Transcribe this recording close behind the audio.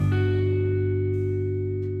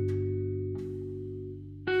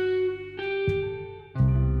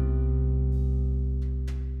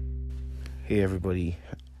Hey everybody,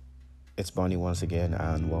 it's Bonnie once again,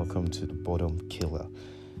 and welcome to the Bottom Killer.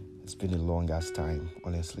 It's been a long ass time,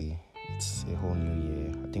 honestly. It's a whole new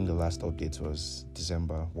year. I think the last update was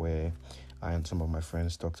December, where I and some of my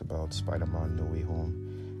friends talked about Spider-Man No Way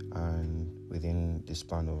Home, and within the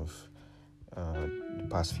span of the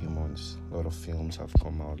past few months, a lot of films have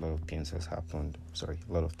come out, a lot of things have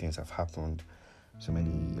happened. So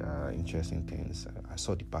many interesting things. I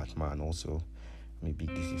saw the Batman also. I'm a big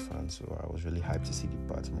DC fan, so I was really hyped to see the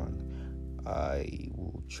Batman. I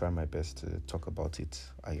will try my best to talk about it.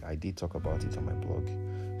 I did talk about it on my blog,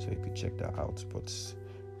 so you could check that out. But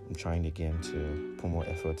I'm trying again to put more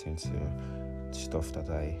effort into stuff that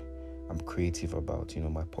I'm creative about,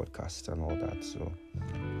 my podcast and all that. So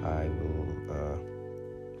I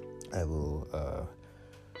will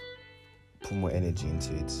put more energy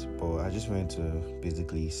into it. But I just wanted to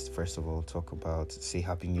basically, first of all, say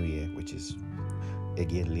Happy New Year, which is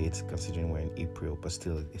again late considering we're in April, but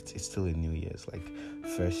still it's still a New Year. It's like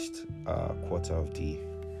first quarter of the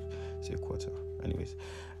quarter. Anyways,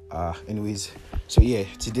 so yeah,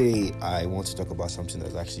 today I want to talk about something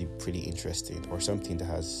that's actually pretty interesting, or something that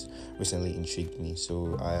has recently intrigued me.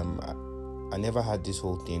 So I never had this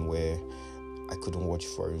whole thing where I couldn't watch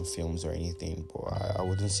foreign films or anything, but I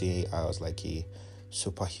wouldn't say I was like a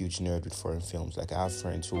super huge nerd with foreign films. Like, I have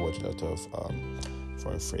friends who watch a lot of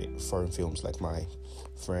foreign films. Like my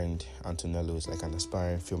friend Antonello is like an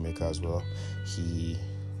aspiring filmmaker as well. He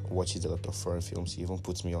watches a lot of foreign films. He even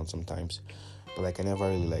puts me on sometimes. But like, I'm not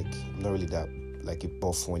really that like a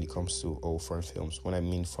buff when it comes to foreign films. When I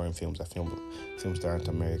mean foreign films, I films that aren't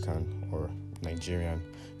American or Nigerian.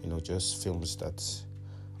 Just films that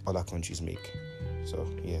other countries make. So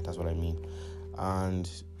yeah, that's what I mean. And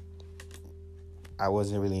I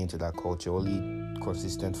wasn't really into that culture. Only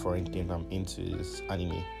consistent foreign thing I'm into is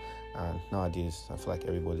anime. And nowadays, I feel like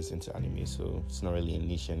everybody's into anime, so it's not really a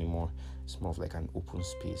niche anymore. It's more of like an open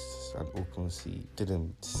space, an open sea.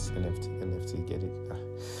 Didn't NFT get it?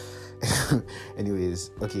 Anyways,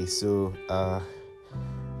 okay, so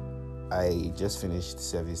I just finished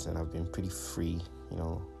service and I've been pretty free,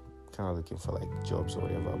 kind of looking for like jobs or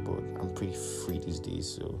whatever, but I'm pretty free these days,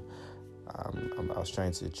 so I was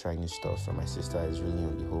trying to try new stuff, and my sister is really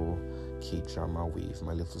on the whole KDrama wave.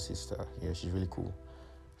 My little sister, yeah, she's really cool.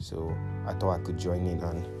 So I thought I could join in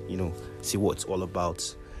and, see what it's all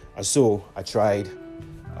about. And so I tried.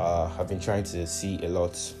 I've been trying to see a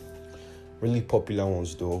lot, really popular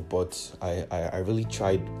ones though, but I really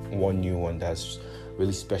tried one new one that's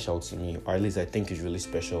really special to me, or at least I think is really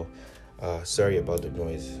special. Sorry about the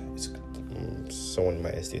noise. It's someone in my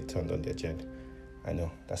estate turned on their gen. I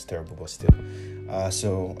know, that's terrible, but still.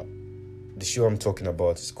 So the show I'm talking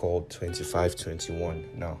about is called 2521.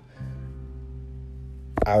 Now,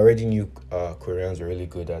 I already knew Koreans were really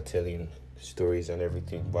good at telling stories and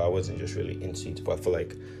everything, but I wasn't just really into it. But I feel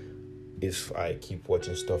like if I keep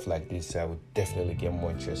watching stuff like this, I would definitely get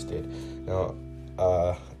more interested. Now,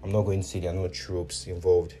 I'm not going to say there are no tropes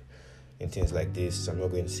involved in things like this. I'm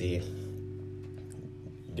not going to say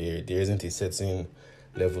there isn't a certain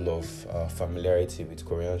level of familiarity with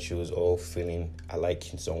Korean shows, all feeling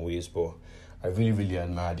alike in some ways, but I really, really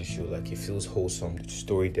admire the show. Like, it feels wholesome, the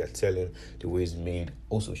story they're telling, the way it's made.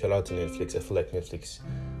 Also, shout out to Netflix. I feel like Netflix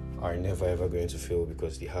are never ever going to fail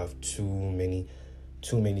because they have too many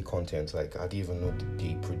content. Like, I didn't even know that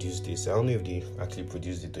they produced this. I don't know if they actually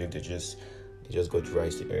produced it or if they just got the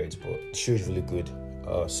rights to air it, but the show is really good.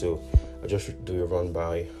 So I'll just do a run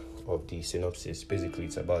by of the synopsis. Basically,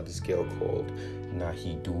 it's about this girl called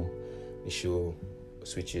Nahidu. The show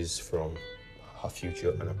switches from her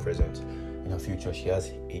future and her present. In her future, she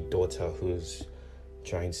has a daughter who's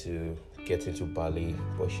trying to get into ballet,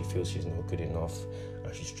 but she feels she's not good enough,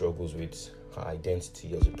 and she struggles with her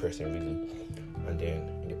identity as a person, really. And then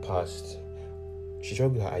in the past, she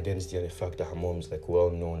struggled with her identity and the fact that her mom is like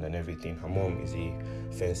well known and everything. Her mom is a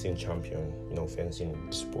fencing champion,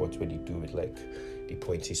 fencing sport where they do with like the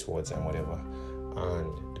pointy swords and whatever.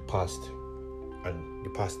 And the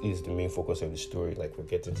past is the main focus of the story. Like, we're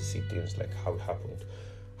getting to see things like how it happened,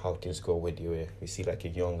 how things go where they were. We see like a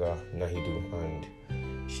younger Nahidu, and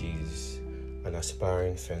she's an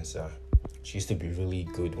aspiring fencer. She used to be really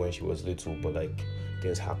good when she was little, but like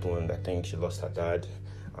things happened. I think she lost her dad,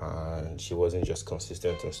 and she wasn't just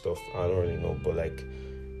consistent and stuff. I don't really know, but like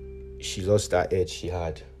she lost that edge she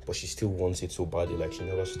had, but she still wants it so badly. Like, she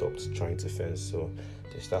never stopped trying to fence. So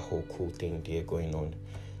there's that whole cool thing there going on.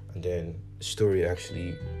 And then the story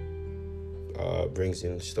actually brings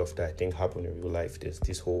in stuff that I think happened in real life. There's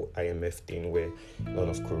this whole IMF thing where a lot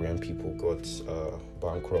of Korean people got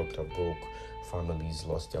bankrupt and broke. Families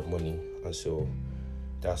lost their money, and so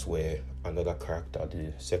that's where another character,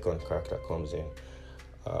 the second character, comes in.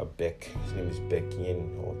 Beck, his name is Beck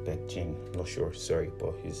Yin or Beck Jin, not sure, sorry,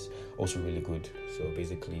 but he's also really good. So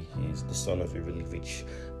basically, he's the son of a really rich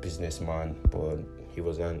businessman, but he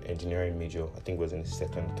was an engineering major. I think it was in his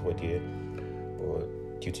second, third year,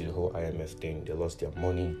 but due to the whole IMF thing, they lost their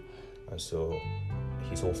money, and so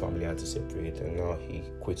his whole family had to separate. And now he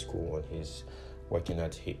quit school and he's working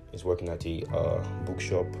at a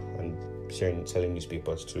bookshop and selling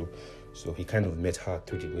newspapers too. So he kind of met her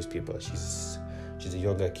through the newspaper. She's a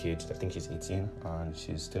younger kid. I think she's 18 and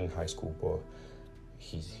she's still in high school, but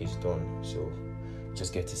he's done. So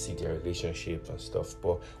just get to see their relationship and stuff.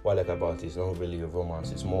 But what I like about it is not really a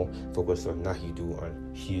romance. It's more focused on Nahidu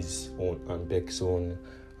and his own and Beck's own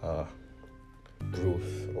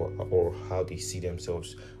growth or how they see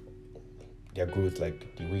themselves, their growth,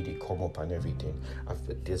 like the way they come up and everything.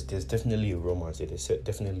 There's definitely a romance. There's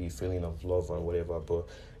definitely a feeling of love and whatever, but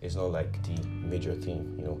it's not like the major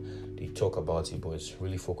thing. They talk about it, but it's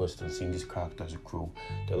really focused on seeing these characters grow.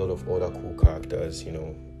 There are a lot of other cool characters.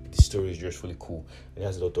 The story is just really cool. It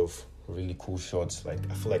has a lot of really cool shots. Like,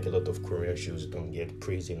 I feel like a lot of Korean shows don't get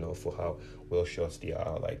praised enough for how well shot they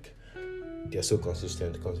are. Like, they're so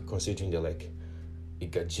consistent, considering they're like a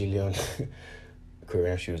gajillion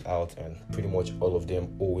Korean shows out, and pretty much all of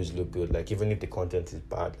them always look good. Like, even if the content is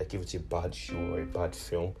bad, like if it's a bad show or a bad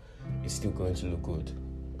film, it's still going to look good.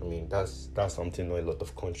 I mean, that's something not a lot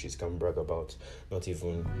of countries can brag about. Not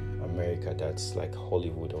even America, that's like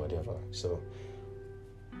Hollywood or whatever. So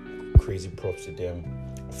crazy props to them.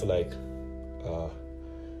 I feel like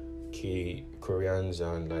Koreans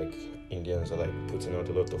and like Indians are like putting out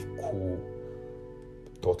a lot of cool,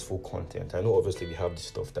 thoughtful content. I know obviously we have this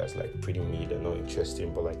stuff that's like pretty mid and not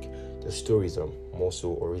interesting, but like the stories are more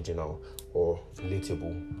so original or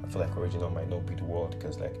relatable. I feel like original might not be the word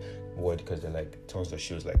because they're like tons of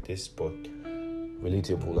shows like this, but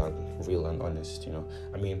relatable and real and honest.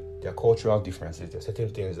 I mean, there are cultural differences. There are certain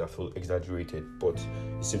things that feel exaggerated, but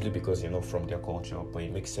it's simply because you're not from their culture, but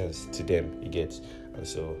it makes sense to them, you get. And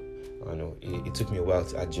so I know it took me a while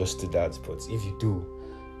to adjust to that, but if you do,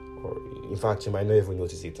 or in fact you might not even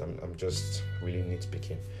notice it, I'm just really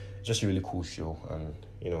nitpicking. It's just a really cool show, and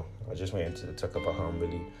I just wanted to talk about how I'm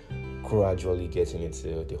really gradually getting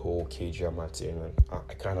into the whole K-drama thing, and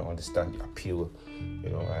I kind of understand the appeal.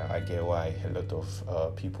 I get why a lot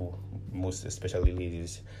of people, most especially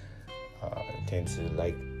ladies, tend to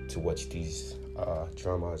like to watch these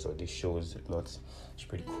dramas or these shows a lot. It's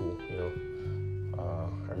pretty cool.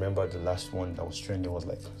 I remember the last one that was trending was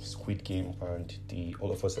like Squid Game and the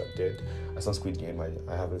All of Us Are Dead. I saw Squid Game.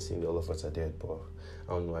 I haven't seen the All of Us Are Dead, but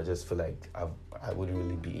I don't know. I just feel like I wouldn't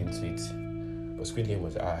really be into it. But Squid Game it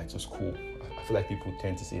was cool. I feel like people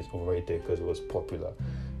tend to say it's overrated because it was popular.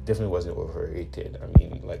 Definitely wasn't overrated. I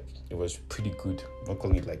mean, like, it was pretty good. I'm not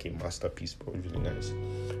calling it like a masterpiece, but it was really nice.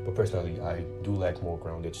 But personally, I do like more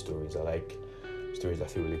grounded stories. I like stories that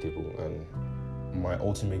feel relatable, and my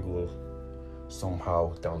ultimate goal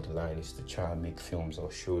somehow down the line is to try and make films or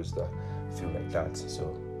shows that feel like that.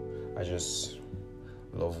 So I just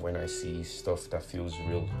love when I see stuff that feels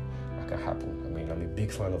real, that can happen. I mean, I'm a big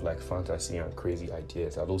fan of like fantasy and crazy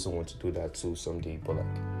ideas. I'd also want to do that too someday, but like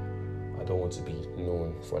I don't want to be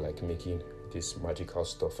known for like making this magical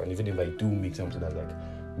stuff. And even if I do make something that's like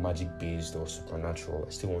magic based or supernatural,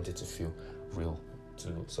 I still want it to feel real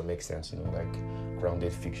to some extent, like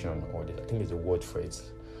grounded fiction, or I think there's a word for it.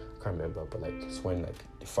 Can't remember, but like it's when like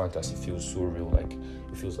the fantasy feels so real, like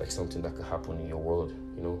it feels like something that could happen in your world.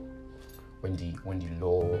 When the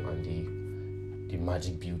law and the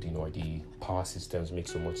magic building or the power systems make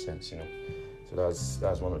so much sense. So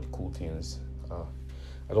that's one of the cool things. I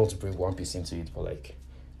don't want to bring One Piece into it, but like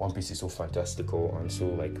One Piece is so fantastical and so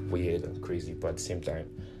like weird and crazy, but at the same time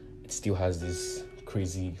it still has this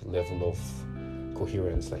crazy level of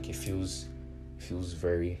coherence. Like it feels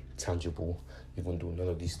very tangible, even though none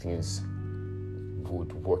of these things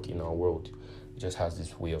would work in our world. It just has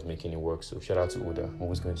this way of making it work. So shout out to Oda. I'm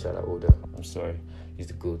always going to shout out Oda. I'm sorry, he's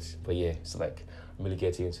the GOAT. But yeah, it's like I'm really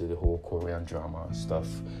getting into the whole Korean drama stuff.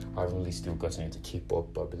 I haven't really still gotten into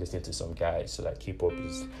K-pop, but I've been listening to some guys. So like K-pop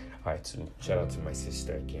is alright too. Shout out to my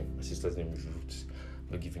sister again. My sister's name is Roots.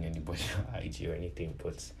 I'm not giving anybody an IG or anything,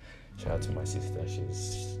 but shout out to my sister.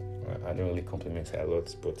 I don't really compliment her a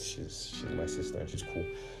lot, but she's my sister and she's cool.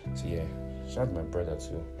 So yeah, shout out to my brother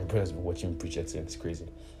too. My brother's been watching Bridgerton. It's crazy.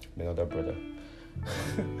 My other brother.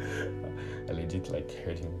 I legit like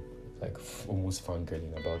heard him like almost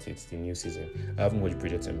fangirling about it, the new season. I haven't watched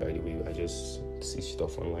Bridgerton, by the way. I just see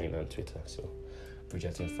stuff online and Twitter. So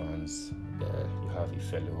Bridgerton fans, you have a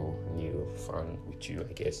fellow new fan with you,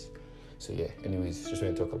 I guess. So yeah, anyways, just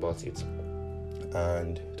want to talk about it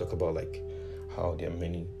and talk about like how there are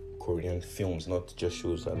many Korean films, not just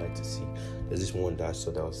shows I like to see. There's this one that I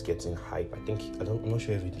saw that was getting hype. I'm not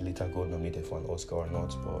sure if it later got nominated for an Oscar or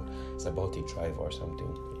not, but it's about a driver or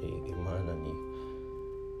something. A man and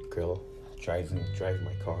a girl drive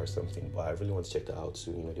my car or something. But I really want to check that out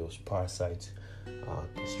soon. There was Parasite,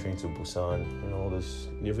 this Train to Busan, all those.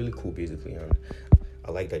 They're really cool basically, and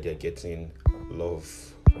I like that they're getting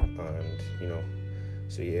love, and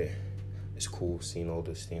so yeah. It's cool seeing all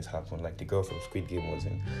those things happen. Like the girl from Squid Game was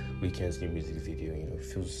in Weeknd's new music video. It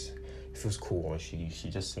feels cool, and she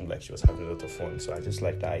just seemed like she was having a lot of fun. So I just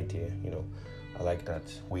like the idea. I like that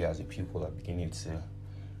we as a people are beginning to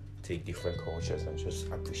take different cultures and just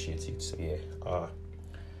appreciate it. So yeah, I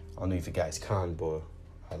don't know if you guys can, but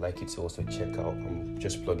I like it to also check out. I'm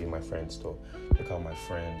just plugging my friends, so check out my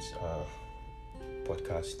friends'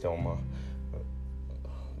 podcast, Thelma,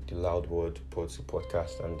 the Loud Word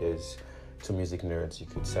podcast, and there's Two Music Nerds. You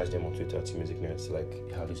could search them on Twitter, Two Music Nerds. Like,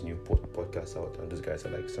 they have this new podcast out, and those guys are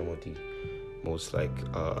like some of the most like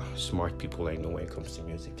smart people I know when it comes to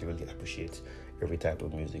music. They really appreciate every type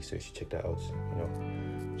of music, so you should check that out.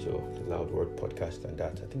 So the Loud Word podcast and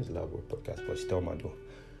that. I think it's the Loud Word podcast, but still though.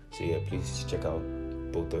 So yeah, please check out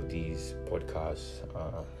both of these podcasts.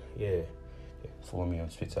 Follow me on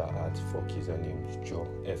Twitter at fuck usernames Joe,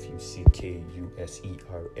 FUCKUSERNAME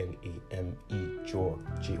Joe,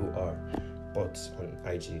 JOR. But on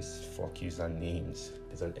IG is fuck usernames.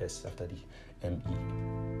 There's an S after the ME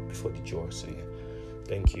before the Joe. So yeah,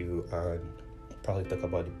 thank you, and probably talk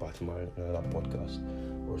about the Batman in another podcast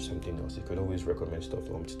or something else. You can always recommend stuff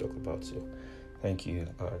you want me to talk about. So thank you,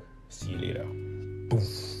 and see you later. Boom.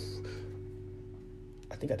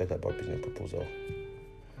 I think I talked about business proposal.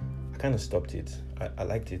 I kind of stopped it. I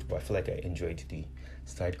liked it, but I feel like I enjoyed the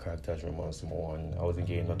side characters romance more, and I wasn't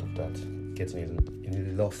getting a lot of that. Getting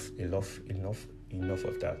enough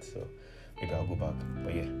of that. So maybe I'll go back.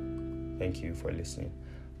 But yeah, thank you for listening.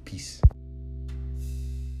 Peace.